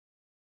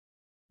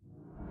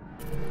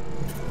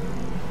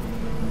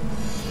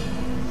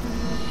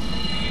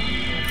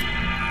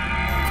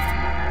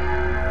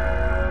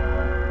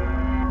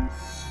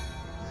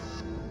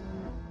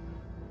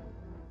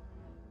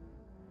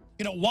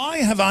You know, why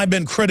have I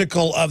been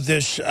critical of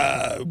this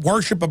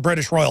worship of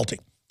British royalty?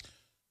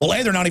 Well,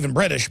 A, they're not even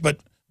British, but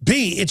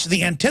B, it's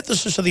the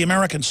antithesis of the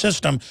American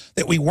system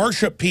that we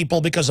worship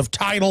people because of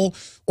title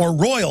or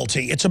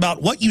royalty. It's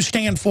about what you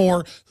stand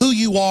for, who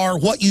you are,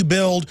 what you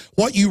build,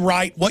 what you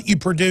write, what you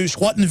produce,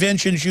 what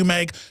inventions you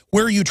make,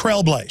 where you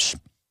trailblaze.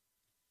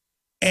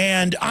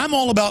 And I'm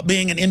all about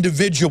being an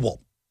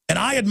individual. And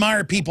I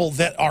admire people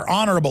that are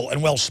honorable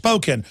and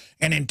well-spoken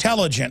and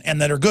intelligent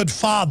and that are good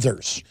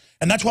fathers.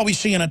 And that's why we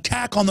see an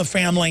attack on the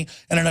family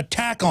and an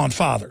attack on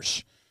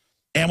fathers.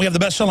 And we have the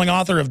best-selling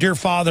author of Dear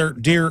Father,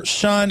 Dear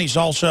Son. He's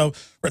also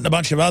written a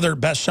bunch of other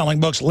best-selling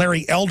books.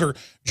 Larry Elder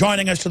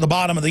joining us to the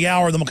bottom of the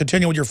hour. Then we'll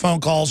continue with your phone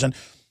calls. And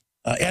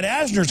Ed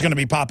Asner's going to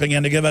be popping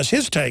in to give us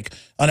his take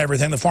on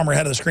everything, the former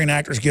head of the Screen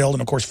Actors Guild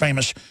and, of course,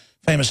 famous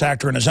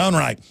actor in his own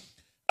right.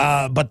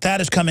 But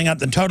that is coming up,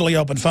 then totally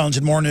open phones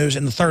and more news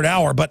in the third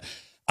hour. But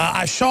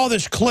I saw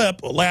this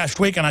clip last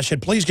week, and I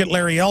said, please get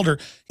Larry Elder.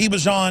 He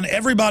was on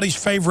everybody's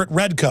favorite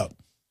Redcoat.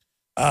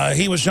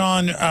 He was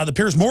on the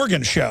Piers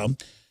Morgan show,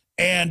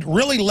 and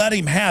really let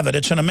him have it.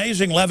 It's an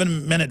amazing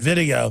 11-minute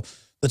video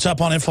that's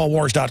up on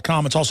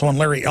Infowars.com. It's also on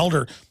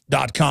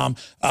LarryElder.com.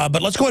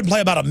 But let's go ahead and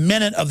play about a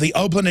minute of the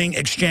opening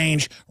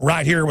exchange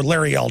right here with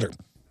Larry Elder.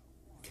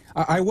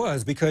 I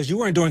was, because you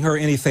weren't doing her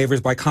any favors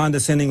by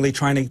condescendingly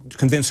trying to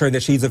convince her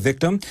that she's a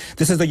victim.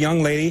 This is a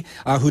young lady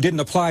who didn't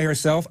apply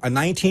herself, a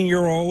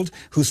 19-year-old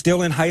who's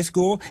still in high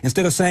school.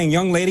 Instead of saying,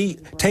 young lady,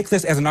 take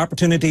this as an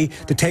opportunity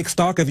to take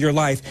stock of your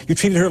life, you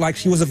treated her like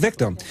she was a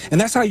victim.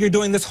 And that's how you're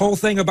doing this whole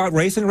thing about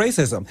race and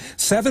racism.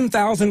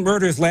 7,000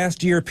 murders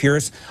last year,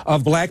 Pierce,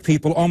 of black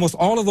people. Almost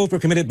all of those were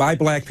committed by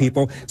black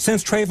people.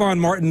 Since Trayvon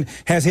Martin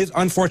has his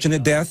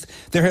unfortunate death,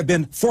 there have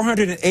been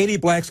 480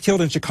 blacks killed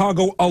in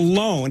Chicago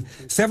alone.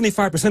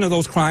 75% of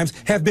those crimes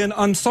have been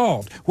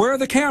unsolved. Where are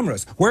the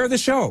cameras? Where are the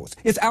shows?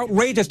 It's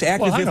outrageous to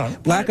act as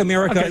if black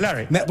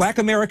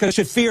America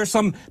should fear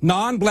some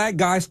non-black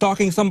guy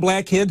stalking some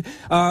black kid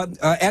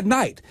at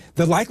night.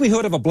 The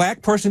likelihood of a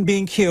black person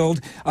being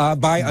killed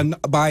by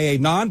a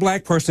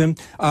non-black person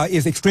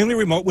is extremely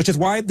remote, which is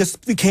why this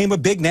became a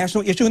big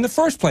national issue in the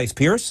first place,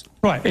 Pierce.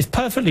 Right. It's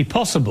perfectly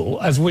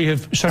possible, as we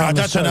have shown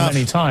so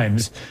many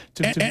times.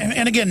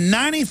 And again,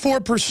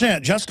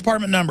 94%, Justice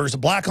Department numbers,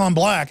 black on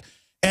black.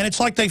 And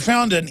it's like they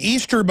found an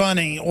Easter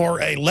bunny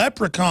or a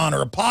leprechaun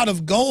or a pot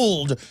of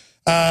gold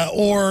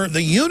or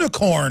the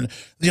unicorn,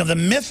 the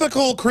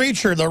mythical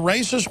creature, the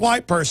racist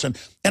white person.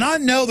 And I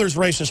know there's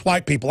racist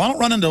white people. I don't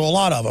run into a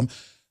lot of them.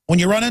 When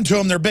you run into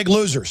them, they're big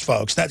losers,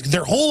 folks.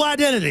 Their whole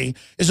identity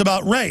is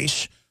about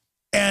race,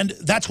 and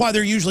that's why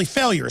they're usually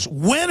failures.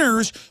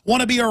 Winners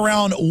want to be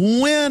around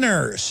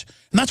winners.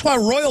 And that's why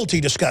royalty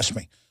disgusts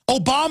me.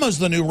 Obama's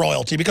the new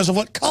royalty because of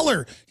what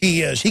color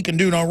he is. He can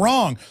do no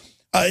wrong.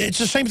 It's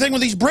the same thing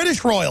with these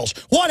British royals.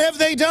 What have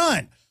they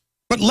done?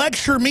 But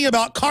lecture me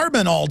about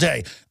carbon all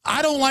day.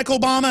 I don't like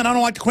Obama, and I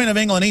don't like the Queen of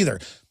England either.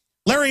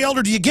 Larry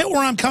Elder, do you get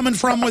where I'm coming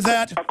from with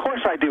that? Of course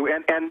I do.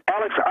 And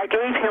Alex, I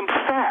gave him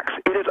facts.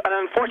 It is an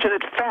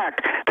unfortunate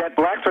fact that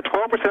blacks are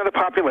 12% of the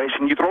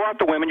population. You throw out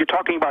the women, you're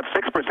talking about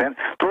 6%.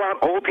 Throw out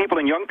old people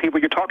and young people,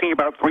 you're talking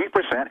about 3%.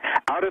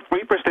 Out of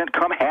 3%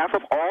 come half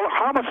of all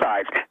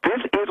homicides. This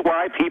is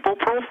why people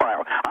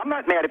profile. I'm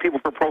not mad at people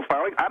for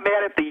profiling. I'm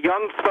mad at the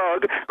young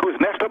thug who's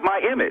messed up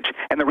my image.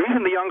 And the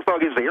reason the young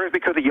thug is there is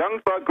because the young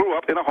thug grew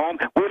up in a home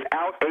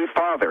without a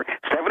father.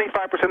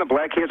 75% of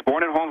black kids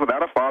born in homes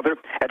without a father.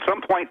 At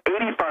some point,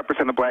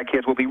 85% of black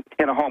kids will be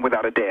in a home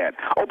without a dad.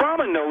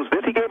 Obama knows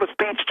this. He gave a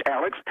speech,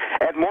 Alex,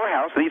 at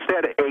Morehouse, and he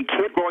said a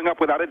kid growing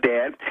up without a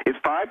dad is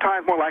 5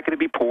 times more likely to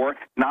be poor,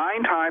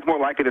 9 times more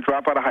likely to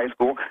drop out of high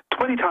school,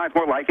 20 times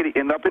more likely to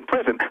end up in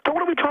prison. So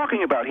what are we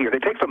talking about here? They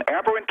take some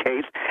aberrant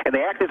case, and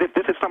they act as if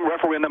this is some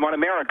referendum on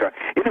America.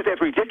 It is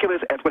as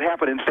ridiculous as what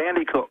happened in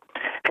Sandy Hook,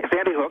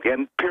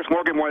 and Piers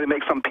Morgan wanted to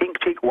make some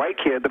pink-cheeked white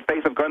kid the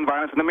face of gun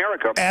violence in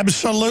America.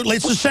 Absolutely.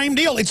 It's the same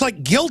deal. It's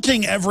like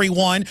guilting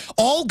everyone.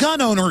 All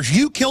gun owners,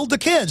 you killed the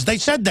kids. They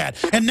said that.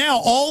 And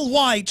now all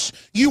whites,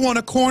 you want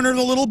to corner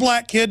the little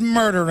black kid and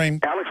murder him.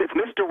 Alex, it's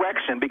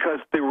misdirection, because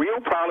the real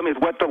problem is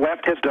what the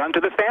left has done to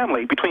the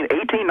family. Between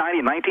 1890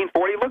 and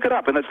 1940, look it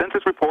up. In the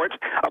census reports,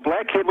 a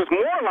black kid was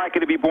more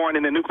likely to be born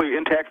in a nuclear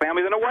intact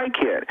family than a white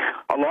kid.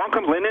 Along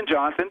comes Lyndon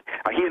Johnson.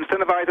 He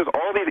incentivizes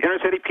all these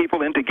inner-city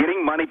people into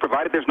getting money,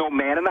 provided there's no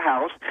man in the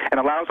house, and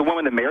allows the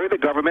woman to marry the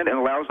government and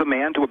allows the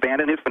man to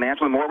abandon his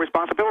financial and moral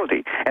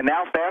responsibility. And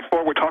now, fast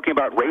forward, we're talking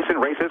about race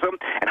and racism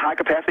and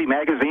high-capacity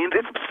magazines.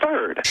 It's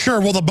absurd. Sure.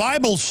 Well, the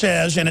Bible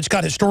says, and it's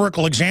got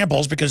historical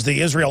examples because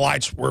the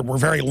Israelites were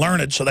very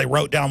learned, so they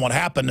wrote down what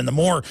happened. And the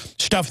more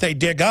stuff they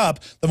dig up,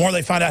 the more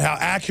they find out how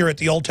accurate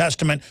the Old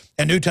Testament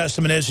and New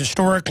Testament is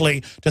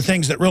historically to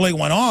things that really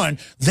went on.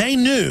 They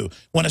knew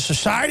when a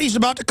society's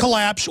about to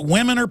collapse,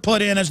 women are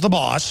put in as the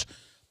boss.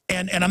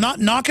 And I'm not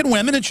knocking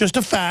women. It's just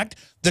a fact.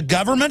 The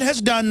government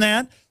has done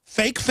that.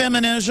 Fake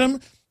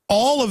feminism,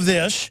 all of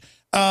this.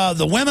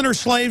 The women are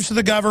slaves to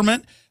the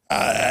government.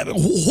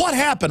 What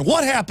happened?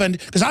 What happened?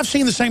 Because I've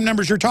seen the same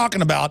numbers you're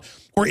talking about,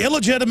 where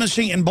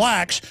illegitimacy in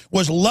blacks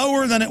was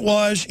lower than it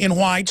was in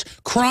whites.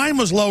 Crime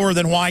was lower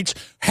than whites.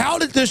 How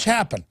did this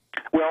happen?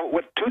 Well,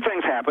 two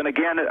things happened.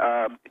 Again,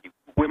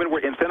 women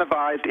were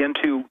incentivized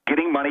into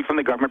getting money from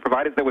the government,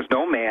 provided there was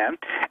no man.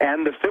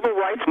 And the civil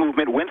rights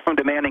movement went from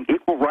demanding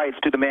equal rights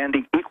to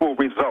demanding equal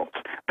results.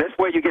 That's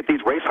where you get these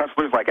race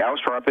hustlers like Al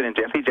Sharpton and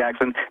Jesse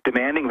Jackson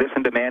demanding this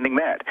and demanding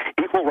that.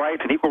 Equal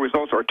rights and equal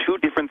results are two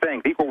different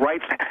things. Equal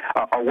rights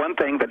are one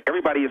thing that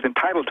everybody is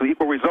entitled to.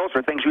 Equal results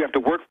are things you have to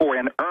work for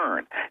and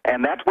earn.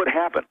 And that's what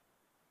happened.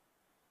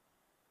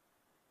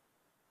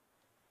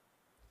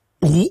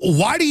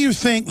 Why do you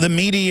think the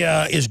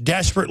media is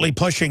desperately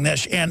pushing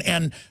this?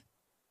 And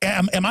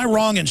am I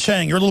wrong in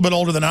saying, you're a little bit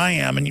older than I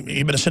am, and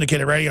you've been a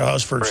syndicated radio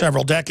host for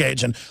several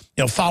decades and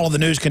follow the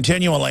news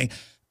continually.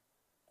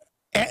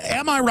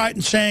 Am I right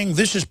in saying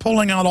this is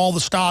pulling out all the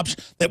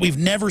stops, that we've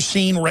never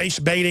seen race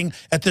baiting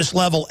at this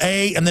level,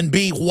 A, and then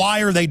B,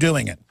 why are they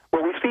doing it?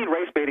 Well, we've seen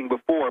race baiting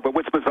before, but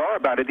what's bizarre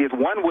about it is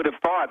one would have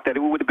thought that it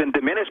would have been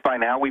diminished by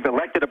now. We've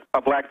elected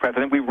a black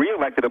president. We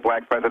re-elected a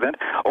black president.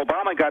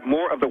 Obama got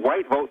more of the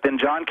white vote than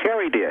John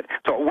Kerry did.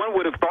 So one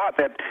would have thought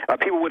that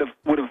people would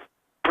have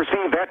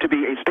perceive that to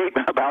be a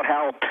statement about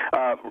how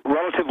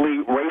relatively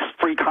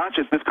race-free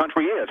conscious this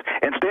country is.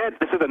 Instead,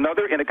 this is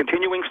another in a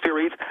continuing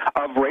series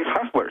of race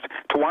hustlers.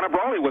 Tawana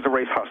Brawley was a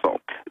race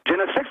hustle.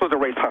 Jenna Six was a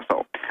race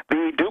hustle.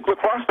 The Duke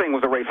lacrosse thing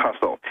was a race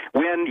hustle.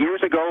 When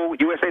years ago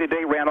USA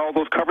Today ran all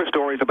those cover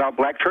stories about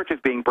black churches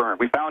being burned,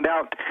 we found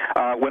out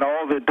when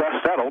all the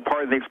dust settled,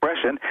 pardon the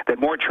expression, that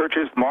more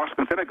churches, mosques,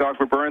 and synagogues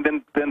were burned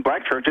than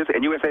black churches,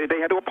 and USA Today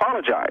had to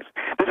apologize.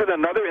 This is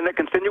another in the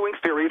continuing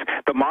series.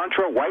 The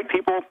mantra, white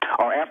people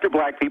are after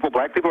black people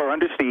are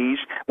under siege,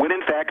 when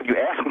in fact, if you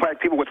ask black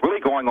people what's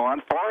really going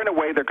on, far and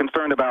away they're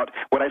concerned about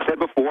what I said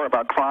before,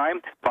 about crime,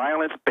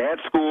 violence, bad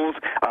schools.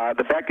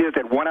 The fact is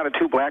that 1 out of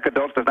 2 black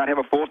adults does not have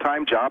a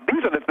full-time job.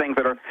 These are the things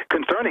that are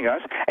concerning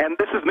us, and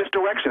this is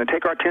misdirection, to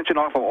take our attention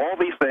off of all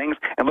these things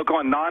and look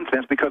on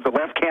nonsense because the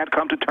left can't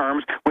come to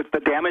terms with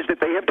the damage that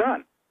they have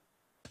done.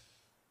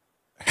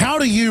 How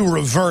do you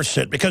reverse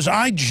it? Because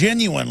I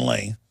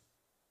genuinely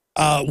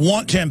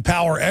want to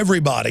empower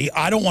everybody.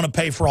 I don't want to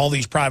pay for all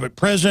these private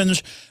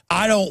prisons.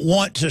 I don't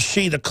want to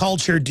see the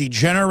culture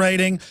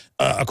degenerating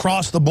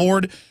across the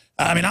board.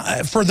 I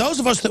mean, for those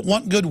of us that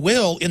want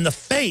goodwill in the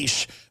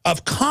face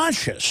of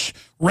conscious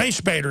race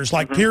baiters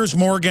like Piers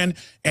Morgan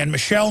and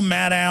Michelle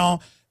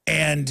Maddow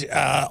and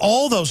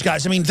all those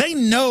guys, I mean, they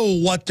know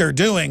what they're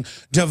doing,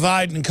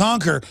 divide and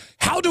conquer.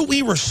 How do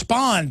we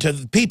respond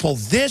to people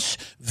this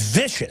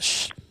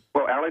vicious?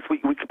 Well, Alex, we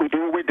do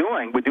what we're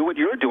doing. We do what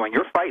you're doing.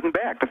 You're fighting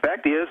back. The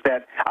fact is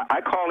that I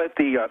call it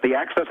the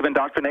access of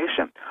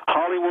indoctrination.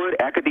 Hollywood,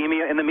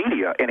 academia, and the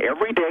media. And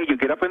every day you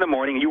get up in the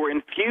morning and you are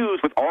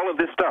infused with all of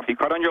this stuff. You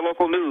cut on your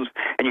local news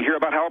and you hear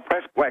about how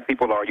oppressed black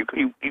people are. You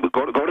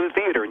go to the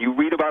theater and you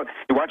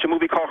watch a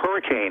movie called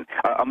Hurricane,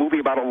 a movie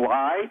about a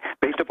lie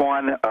based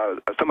upon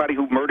somebody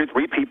who murdered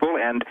 3 people,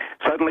 and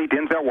suddenly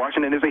Denzel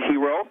Washington is a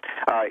hero,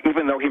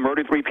 even though he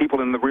murdered 3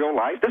 people in the real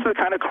life. This is the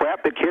kind of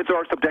crap that kids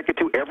are subjected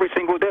to every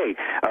single day.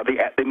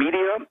 The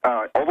media,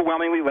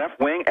 overwhelmingly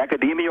left-wing,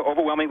 academia,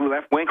 overwhelmingly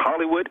left-wing,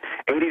 Hollywood,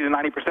 80 to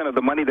 90% of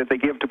the money that they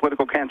give to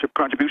political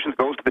contributions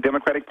goes to the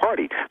Democratic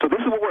Party. So this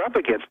is what we're up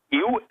against.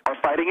 You are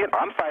fighting it.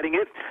 I'm fighting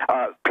it.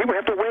 People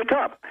have to wake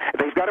up.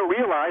 They've got to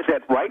realize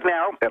that right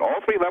now, at all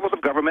 3 levels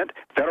of government,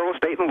 federal,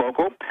 state, and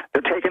local,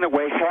 they're taking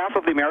away half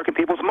of the American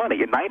people's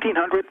money. In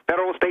 1900,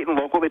 federal, state, and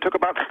local, they took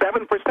about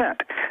 7%.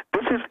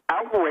 This is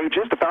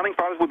outrageous. The Founding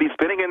Fathers would be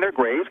spinning in their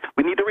graves.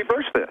 We need to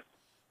reverse this.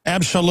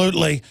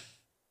 Absolutely.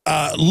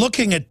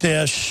 Looking at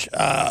this,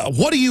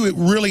 what do you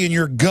really in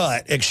your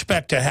gut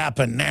expect to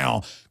happen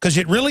now? Because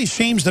it really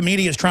seems the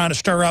media is trying to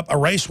stir up a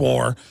race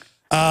war,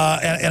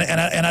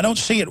 and I don't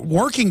see it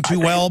working too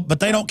well, but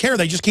they don't care.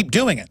 They just keep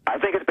doing it. I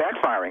think it's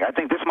backfiring. I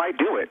think this might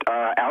do it.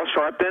 Al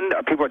Sharpton,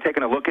 people are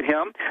taking a look at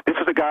him. This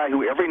is a guy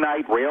who every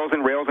night rails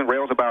and rails and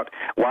rails about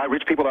why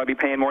rich people ought to be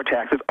paying more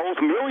taxes, owes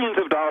millions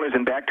of dollars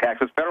in back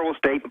taxes, federal,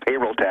 state, and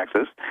payroll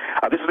taxes.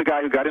 This is a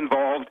guy who got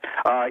involved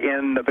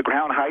in the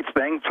Crown Heights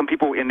thing. Some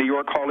people in New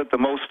York call it the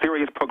most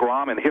serious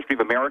pogrom in the history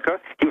of America.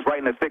 He was right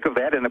in the thick of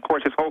that, and of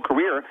course his whole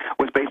career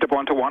was based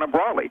upon Tawana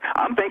Brawley.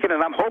 I'm thinking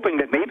and I'm hoping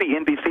that maybe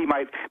NBC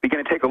might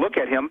begin to take a look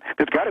at him.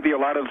 There's got to be a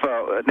lot of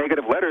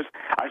negative letters.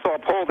 I saw a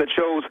poll that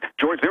shows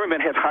George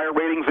Zimmerman has higher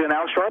ratings than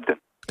Al Sharpton.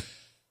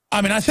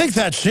 I mean, I think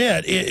that's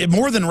it.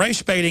 More than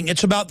race baiting,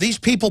 it's about these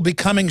people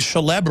becoming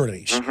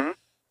celebrities.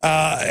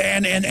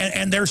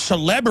 And they're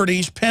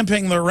celebrities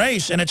pimping the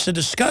race, and it's a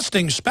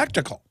disgusting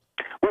spectacle.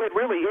 Well, it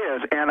really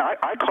is, man.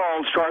 I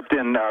called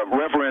Sharpton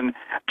Reverend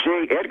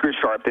J. Edgar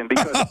Sharpton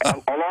because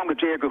along with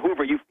J. Edgar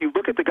Hoover, you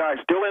look at the guy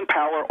still in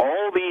power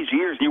all these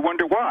years, and you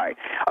wonder why.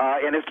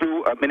 And it's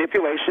through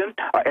manipulation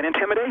and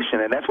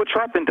intimidation, and that's what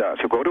Sharpton does.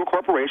 He'll go to a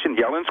corporation,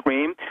 yell and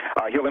scream.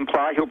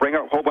 He'll bring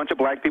a whole bunch of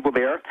black people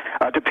there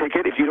to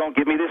picket if you don't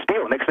give me this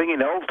deal. Next thing you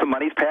know, the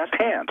money's passed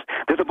hands.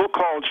 There's a book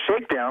called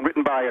Shakedown,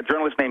 written by a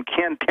journalist named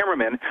Ken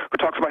Timmerman, who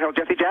talks about how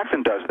Jesse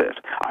Jackson does this.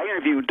 I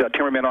interviewed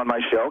Timmerman on my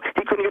show.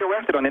 He couldn't get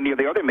arrested on any of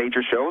the other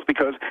major shows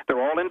because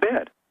they're all in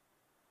bed.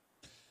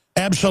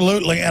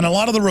 Absolutely. And a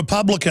lot of the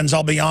Republicans,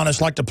 I'll be honest,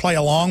 like to play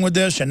along with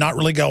this and not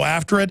really go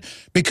after it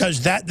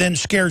because that then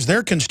scares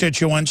their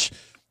constituents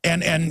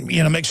and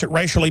you know, makes it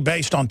racially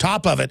based on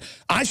top of it.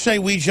 I say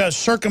we just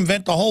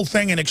circumvent the whole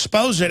thing and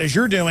expose it, as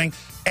you're doing,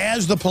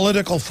 as the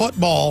political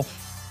football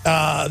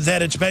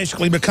that it's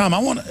basically become. I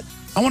want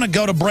to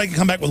go to break and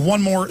come back with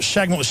one more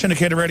segment with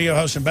syndicated radio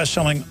host and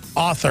best-selling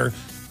author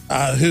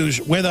who's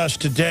with us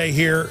today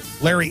here,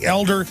 Larry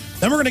Elder.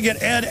 Then we're going to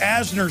get Ed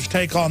Asner's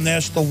take on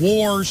this, the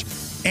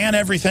wars and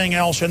everything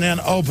else, and then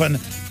open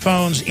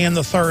phones in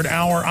the third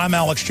hour. I'm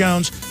Alex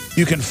Jones.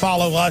 You can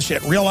follow us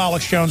at Real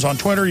Alex Jones on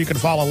Twitter. You can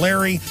follow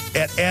Larry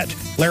at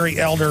Larry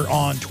Elder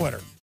on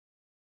Twitter.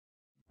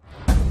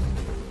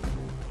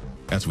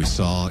 As we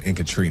saw in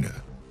Katrina,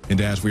 and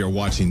as we are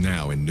watching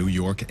now in New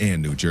York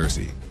and New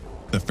Jersey,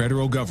 the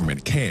federal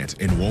government can't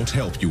and won't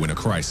help you in a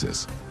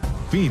crisis.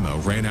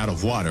 FEMA ran out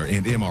of water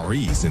and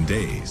MREs in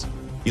days.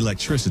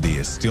 Electricity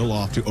is still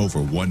off to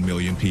over 1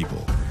 million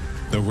people.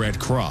 The Red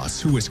Cross,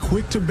 who is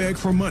quick to beg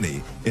for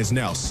money, is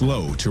now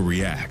slow to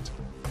react.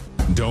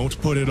 Don't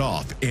put it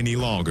off any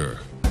longer.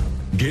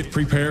 Get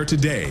prepared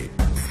today.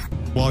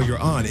 While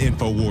you're on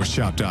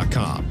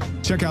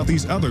InfoWarsShop.com, check out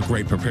these other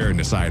great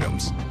preparedness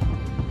items.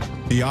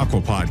 The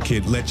Aquapod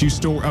Kit lets you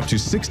store up to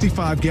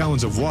 65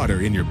 gallons of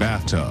water in your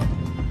bathtub.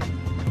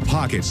 The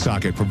Pocket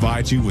Socket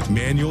provides you with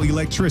manual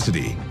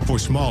electricity for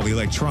small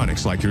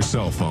electronics like your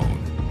cell phone.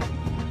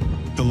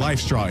 The Life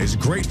Straw is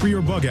great for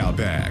your bug-out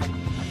bag.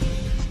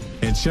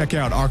 And check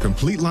out our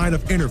complete line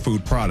of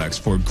Interfood products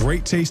for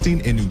great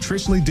tasting and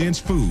nutritionally dense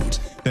foods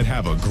that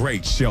have a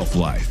great shelf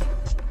life.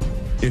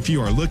 If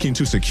you are looking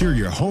to secure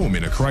your home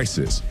in a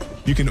crisis,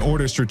 you can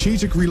order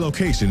Strategic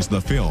Relocations, the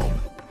film,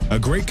 a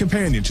great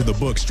companion to the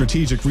book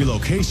Strategic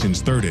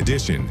Relocations 3rd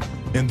edition,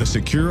 and The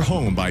Secure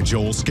Home by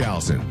Joel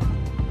Skousen.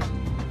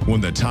 When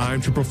the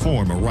time to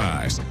perform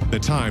arrives, the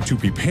time to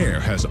prepare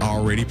has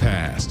already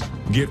passed.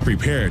 Get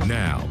prepared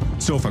now,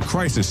 so if a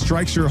crisis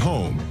strikes your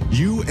home,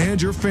 you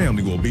and your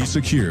family will be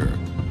secure.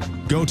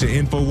 Go to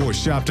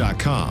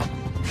InfoWarsShop.com.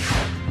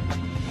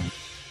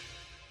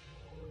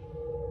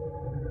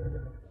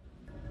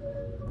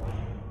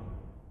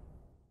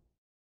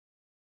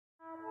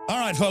 All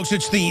right, folks,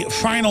 it's the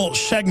final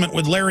segment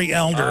with Larry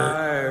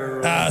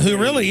Elder, who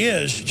really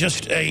is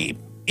just a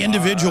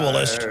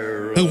individualist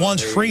who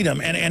wants freedom.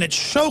 And it's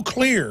so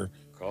clear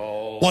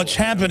what's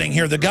happening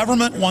here. The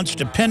government wants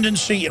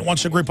dependency. It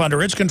wants a group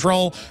under its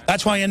control.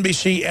 That's why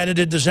NBC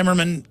edited the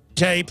Zimmerman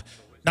tape,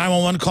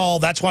 911 call.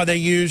 That's why they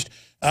used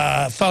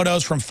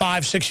photos from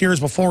 5-6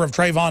 years before of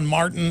Trayvon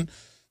Martin.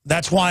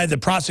 That's why the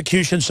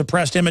prosecution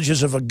suppressed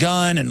images of a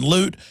gun and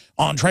loot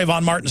on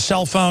Trayvon Martin's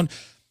cell phone.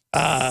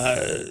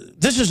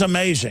 This is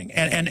amazing.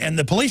 And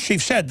the police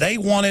chief said they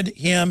wanted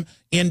him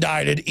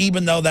indicted,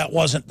 even though that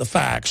wasn't the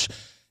facts.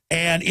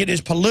 And it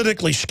is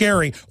politically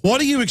scary. What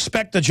do you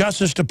expect the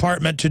Justice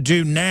Department to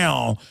do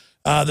now,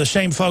 the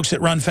same folks that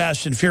run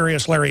Fast and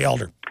Furious, Larry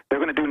Elder? They're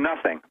going to do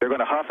nothing. They're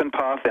going to huff and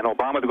puff, and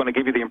Obama's going to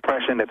give you the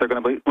impression that they're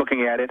going to be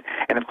looking at it.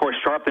 And, of course,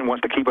 Sharpton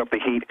wants to keep up the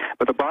heat.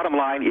 But the bottom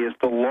line is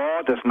the law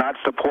does not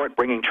support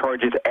bringing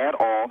charges at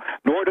all,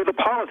 nor do the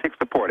politics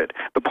support it.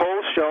 The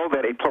polls show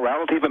that a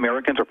plurality of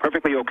Americans are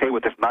perfectly okay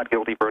with this not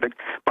guilty verdict.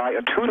 By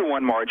a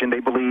 2-to-1 margin, they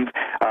believe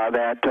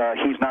that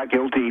he's not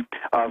guilty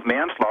of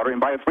manslaughter,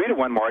 and by a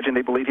 3-to-1 margin,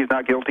 they believe he's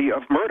not guilty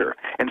of murder.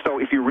 And so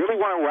if you really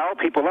want to rile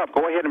people up,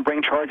 go ahead and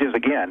bring charges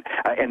again.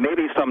 And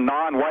maybe some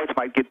non-whites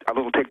might get a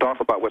little ticked off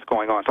about what's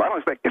going on. So I don't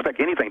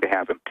expect anything to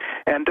happen.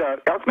 And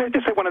Alex, may I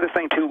just say one other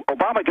thing, too?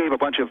 Obama gave a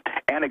bunch of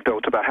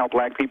anecdotes about how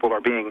black people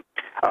are being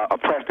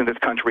oppressed in this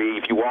country.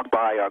 If you walk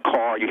by a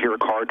car, you hear a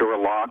car door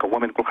lock, a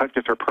woman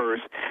clutches her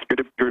purse,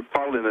 you're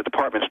followed in the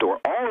department store.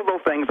 All of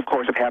those things, of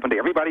course, have happened to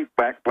everybody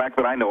black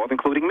that I know of,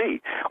 including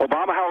me.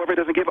 Obama, however,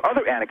 doesn't give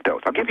other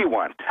anecdotes. I'll give you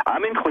one.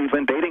 I'm in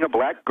Cleveland dating a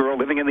black girl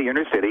living in the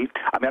inner city.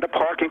 I'm at a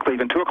park in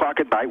Cleveland, 2 o'clock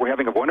at night. We're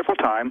having a wonderful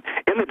time.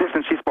 In the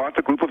distance, she spots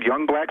a group of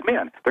young black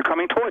men. They're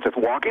coming towards us,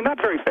 walking not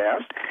very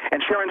fast,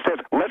 and Sharon says,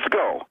 "Let's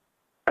go."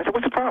 I said,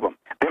 "What's the problem?"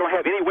 "They don't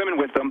have any women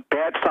with them.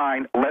 Bad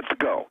sign. Let's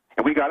go."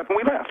 And we got up and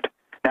we left.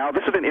 Now,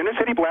 this is an inner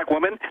city black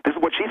woman. This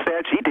is what she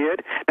said she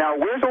did. Now,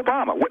 where's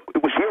Obama?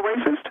 Was she a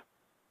racist?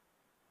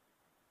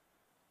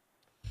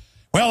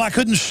 Well, I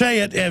couldn't say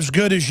it as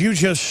good as you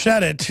just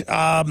said it.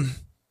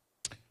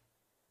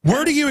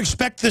 Where do you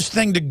expect this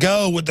thing to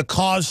go with the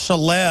cause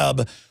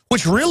celeb,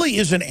 which really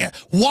is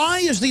why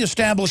is the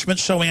establishment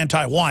so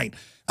anti-white?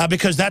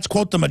 because that's,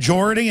 quote, the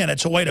majority, and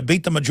it's a way to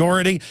beat the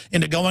majority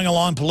into going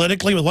along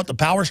politically with what the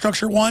power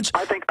structure wants?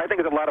 I think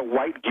there's a lot of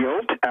white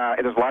guilt.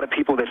 And there's a lot of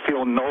people that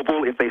feel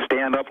noble if they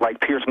stand up like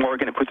Piers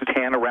Morgan and puts his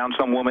hand around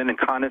some woman and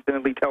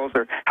condescendingly tells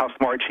her how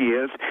smart she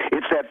is.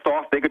 It's that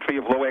soft bigotry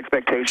of low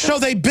expectations. So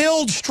they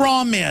build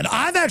straw men.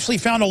 I've actually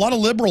found a lot of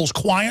liberals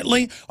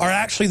quietly are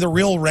actually the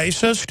real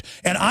racist,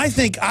 and I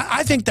think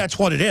that's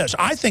what it is.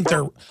 I think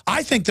they're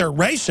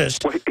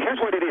racist. Well, here's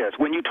what it is.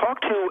 When you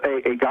talk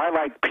to a guy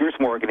like Piers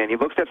Morgan and he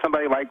looks at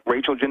somebody like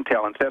Rachel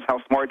Jeantel and says how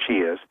smart she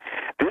is,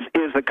 this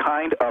is the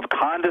kind of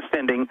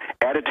condescending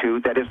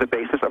attitude that is the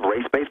basis of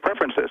race-based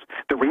preferences.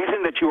 The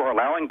reason that you are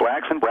allowing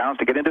blacks and browns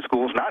to get into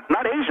schools,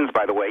 not Asians,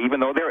 by the way, even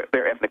though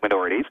they're ethnic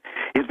minorities,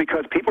 is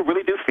because people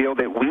really do feel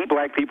that we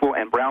black people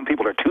and brown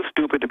people are too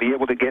stupid to be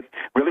able to get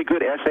really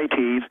good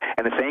SATs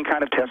and the same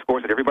kind of test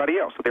scores as everybody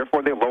else. So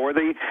therefore, they lower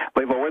the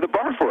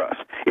bar for us.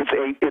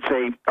 It's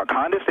a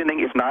condescending,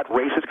 if not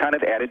racist, kind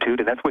of attitude,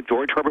 and that's what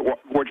George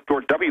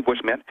W. Bush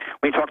meant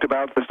when he talked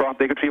about the soft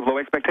bigotry of low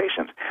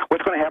expectations.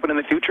 What's going to happen in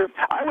the future?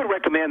 I would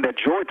recommend that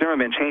George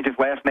Zimmerman change his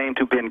last name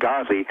to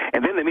Benghazi,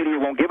 and then the media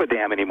won't give a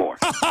damn anymore.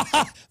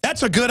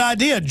 That's a good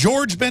idea,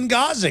 George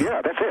Benghazi.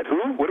 Yeah, that's it.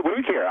 Who? What do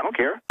we care? I don't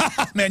care.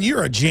 Man,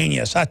 you're a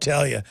genius, I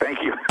tell you. Thank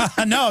you.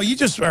 No, you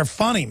just are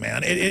funny,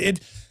 man.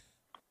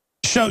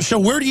 So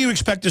where do you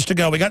expect this to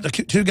go? We got the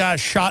two guys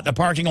shot in a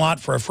parking lot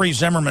for a free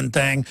Zimmerman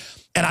thing,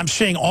 and I'm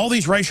seeing all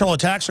these racial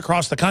attacks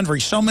across the country.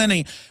 So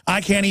many,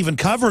 I can't even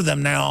cover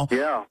them now.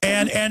 Yeah.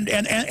 And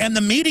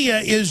the media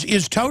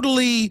is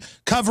totally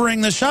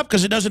covering this up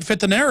because it doesn't fit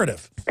the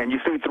narrative. And you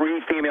see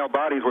 3 female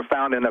bodies were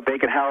found in a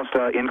vacant house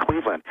in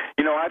Cleveland.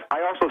 You know, I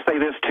also say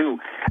this too,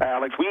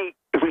 Alex.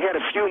 If we had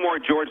a few more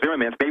George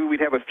Zimmermans, maybe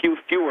we'd have a few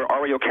fewer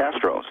Ariel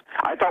Castros.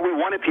 I thought we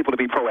wanted people to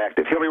be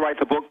proactive. Hillary writes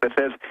a book that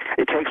says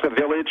it takes a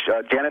village.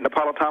 Janet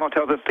Napolitano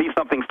tells us, see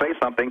something, say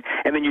something,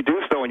 and then you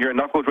do so, and your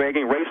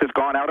knuckle-dragging race has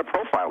gone out of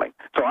profiling.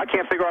 So I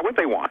can't figure out what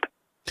they want.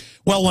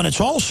 Well, when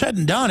it's all said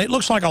and done, it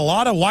looks like a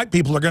lot of white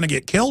people are going to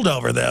get killed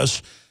over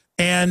this.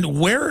 And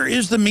where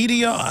is the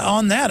media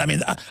on that? I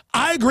mean,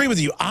 I agree with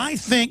you. I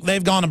think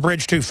they've gone a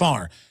bridge too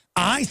far.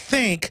 I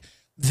think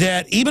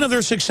that even if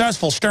they're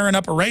successful stirring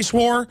up a race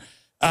war,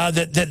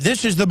 that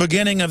this is the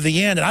beginning of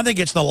the end. And I think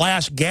it's the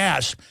last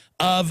gasp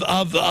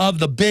of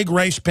the big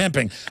race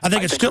pimping. I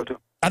think it's still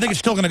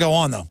going to go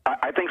on, though.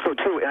 I think so,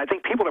 too. And I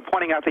think people are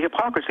pointing out the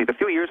hypocrisy. A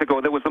few years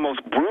ago, there was the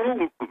most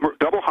brutal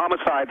double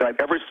homicide that I've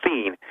ever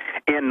seen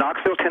in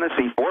Knoxville,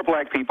 Tennessee. 4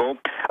 black people,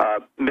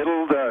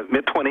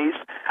 mid-20s,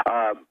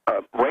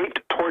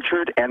 raped,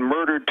 tortured, and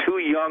murdered 2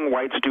 young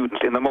white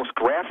students in the most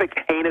graphic,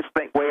 heinous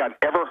way I've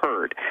ever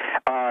heard.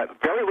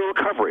 Very little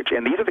coverage.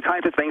 And these are the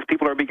kinds of things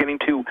people are beginning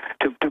to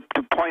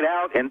point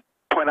out and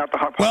point out the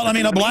hypocrisy. Well, I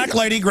mean, a black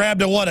lady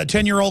grabbed a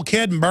 10-year-old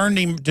kid and burned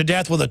him to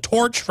death with a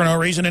torch for no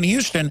reason in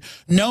Houston.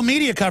 No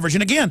media coverage.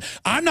 And again,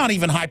 I'm not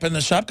even hyping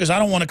this up because I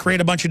don't want to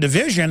create a bunch of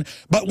division.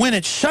 But when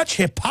it's such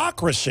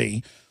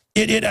hypocrisy,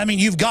 I mean,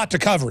 you've got to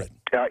cover it.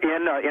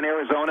 In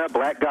Arizona,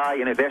 black guy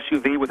in his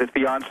SUV with his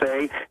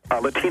fiancée,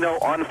 Latino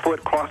on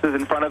foot crosses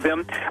in front of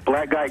him.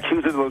 Black guy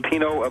accuses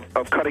Latino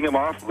of cutting him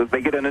off.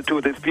 They get into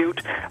a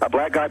dispute. A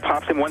black guy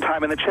pops him one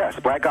time in the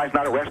chest. Black guy's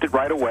not arrested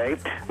right away.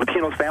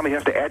 Latino's family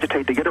has to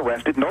agitate to get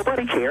arrested.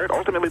 Nobody cared.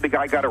 Ultimately, the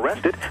guy got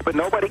arrested, but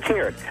nobody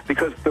cared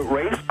because the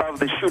race of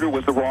the shooter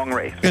was the wrong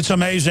race. It's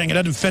amazing. It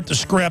doesn't fit the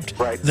script,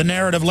 the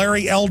narrative.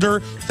 Larry Elder,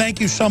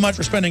 thank you so much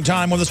for spending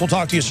time with us. We'll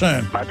talk to you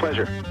soon. My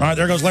pleasure. All right,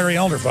 there goes Larry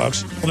Elder,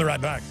 folks. We'll be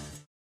right back.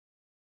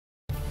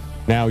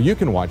 Now you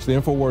can watch the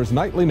InfoWars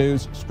Nightly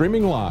News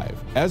streaming live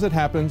as it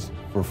happens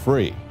for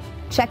free.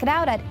 Check it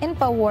out at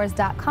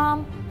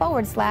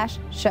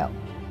Infowars.com/show.